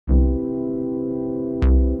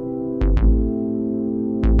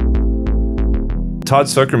Todd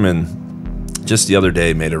Zuckerman just the other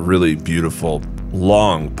day made a really beautiful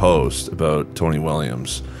long post about Tony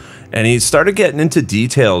Williams, and he started getting into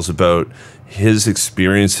details about his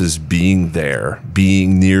experiences being there,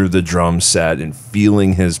 being near the drum set and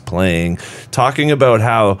feeling his playing, talking about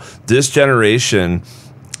how this generation,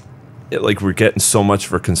 like, we're getting so much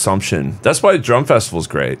for consumption. That's why Drum Festival's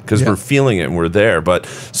great, because we're feeling it and we're there. But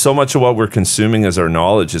so much of what we're consuming as our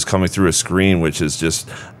knowledge is coming through a screen, which is just,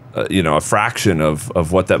 a fraction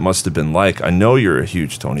of what that must have been like. I know you're a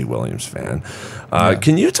huge Tony Williams fan.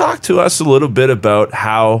 Can you talk to us a little bit about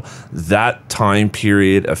how that time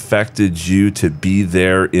period affected you to be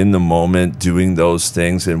there in the moment doing those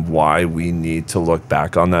things, and why we need to look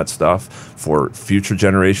back on that stuff for future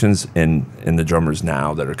generations and the drummers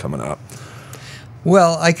now that are coming up?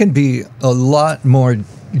 Well, I can be a lot more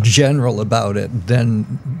general about it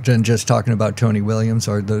than just talking about Tony Williams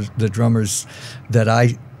or the drummers that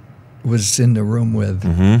I was in the room with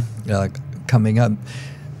coming up.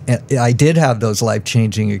 I did have those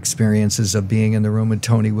life-changing experiences of being in the room with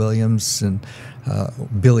Tony Williams and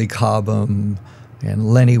Billy Cobham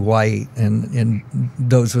and Lenny White, and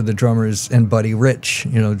those were the drummers, and Buddy Rich,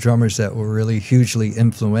 drummers that were really hugely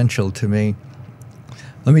influential to me.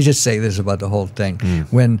 Let me just say this about the whole thing.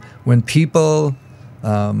 When people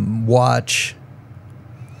watch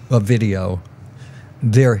a video,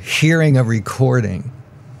 they're hearing a recording,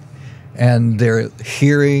 and they're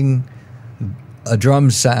hearing a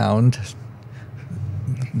drum sound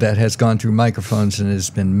that has gone through microphones and has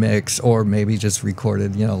been mixed, or maybe just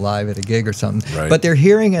recorded, live at a gig or something. Right. But they're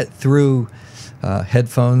hearing it through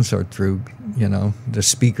headphones or through, the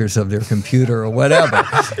speakers of their computer or whatever,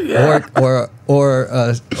 or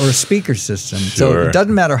a speaker system. Sure. So it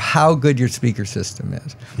doesn't matter how good your speaker system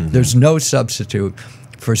is. There's no substitute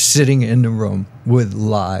for sitting in the room with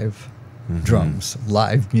live drums,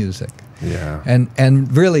 live music. Yeah.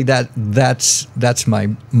 And really that's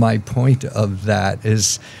my point of that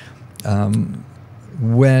is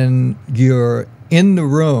when you're in the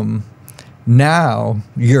room, now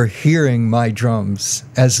you're hearing my drums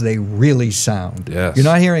as they really sound. Yes. You're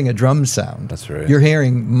not hearing a drum sound. That's right. You're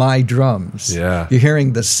hearing my drums. Yeah. You're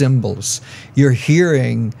hearing the cymbals. You're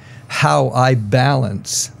hearing how I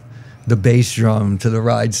balance the bass drum to the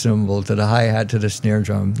ride cymbal to the hi-hat to the snare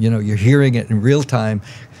drum. You're hearing it in real time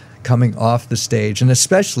coming off the stage. And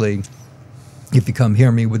especially if you come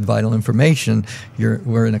hear me with Vital Information,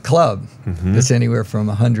 we're in a club that's anywhere from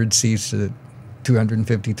 100 seats to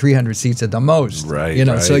 250, 300 seats at the most.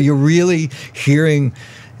 Right. So you're really hearing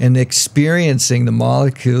and experiencing the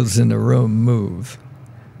molecules in the room move.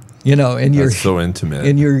 And you're so intimate.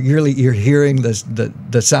 And you're hearing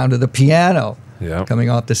the sound of the piano coming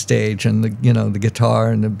off the stage, and the guitar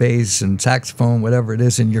and the bass and saxophone, whatever it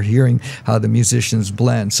is, and you're hearing how the musicians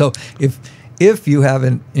blend. So if you have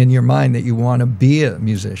in your mind that you want to be a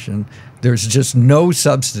musician, there's just no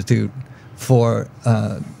substitute for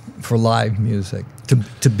live music,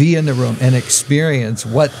 to be in the room and experience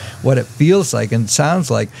what it feels like and sounds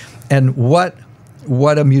like, and what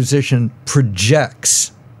a musician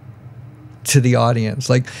projects to the audience.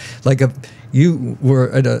 Like if you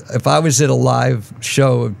were if I was at a live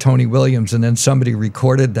show of Tony Williams and then somebody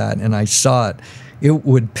recorded that and I saw it, it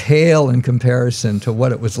would pale in comparison to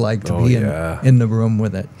what it was like to be in the room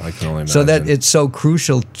with it. I can only imagine. So that it's so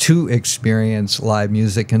crucial to experience live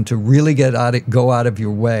music and to really go out of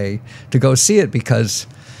your way to go see it, because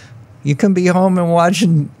you can be home and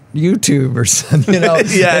watching YouTube or something,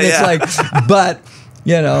 It's like, but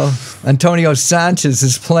Antonio Sanchez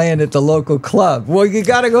is playing at the local club. Well, you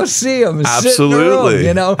got to go see him. Absolutely. Sit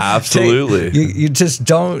in the room, Absolutely. You just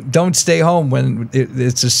don't stay home when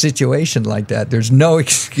it's a situation like that. There's no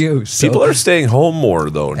excuse. People are staying home more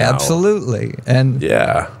though now. Absolutely. And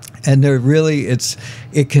and there really it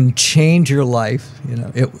can change your life.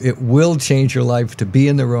 It will change your life to be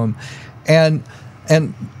in the room, and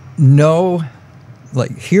know,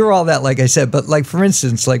 like, hear all that, like I said. But like, for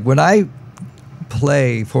instance, like when I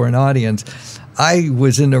play for an audience, I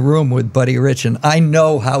was in the room with Buddy Rich, and I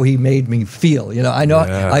know how he made me feel. I know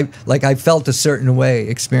I felt a certain way,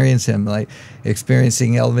 like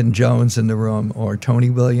experiencing Elvin Jones in the room, or Tony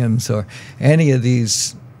Williams, or any of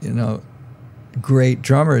these, great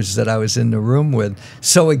drummers that I was in the room with.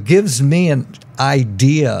 So it gives me an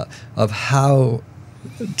idea of how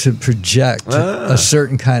to project a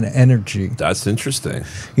certain kind of energy. That's interesting.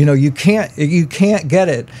 You can't get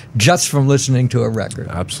it just from listening to a record.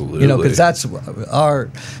 Absolutely. Because that's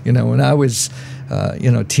when I was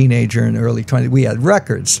teenager and early 20s, we had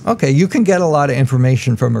records. Okay, you can get a lot of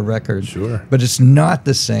information from a record. Sure. But it's not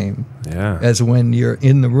the same as when you're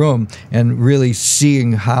in the room and really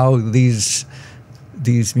seeing how these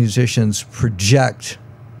these musicians project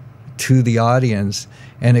to the audience,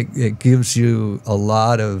 and it gives you a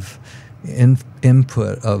lot of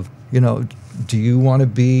input of, do you want to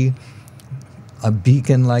be a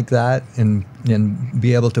beacon like that and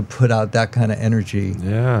be able to put out that kind of energy?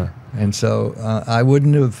 Yeah. And so I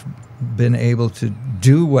wouldn't have been able to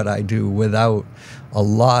do what I do without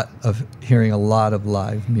hearing a lot of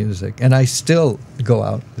live music. And I still go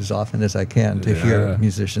out as often as I can to hear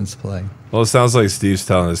musicians play. Well, it sounds like Steve's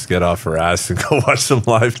telling us to get off our ass and go watch some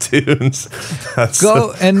live tunes.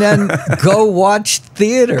 And then go watch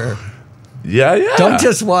theater. Yeah. Don't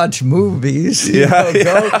just watch movies. Go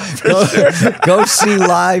see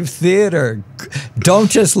live theater. Don't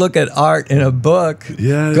just look at art in a book.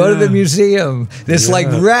 Go to the museum. It's like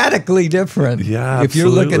radically different. Yeah, if you're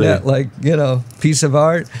looking at piece of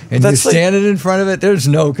art and you're standing in front of it, there's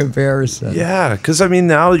no comparison. Yeah, because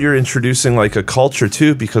now you're introducing like a culture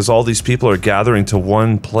too, because all these people are gathering to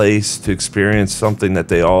one place to experience something that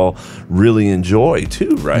they all really enjoy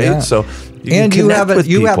too, right? Yeah. So you have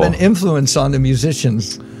an influence on the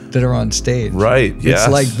musicians that are on stage. Right. It's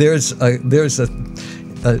like there's a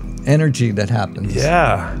energy that happens.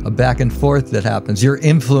 Yeah. A back and forth that happens. You're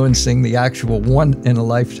influencing the actual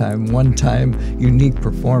one-time unique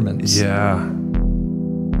performance. Yeah.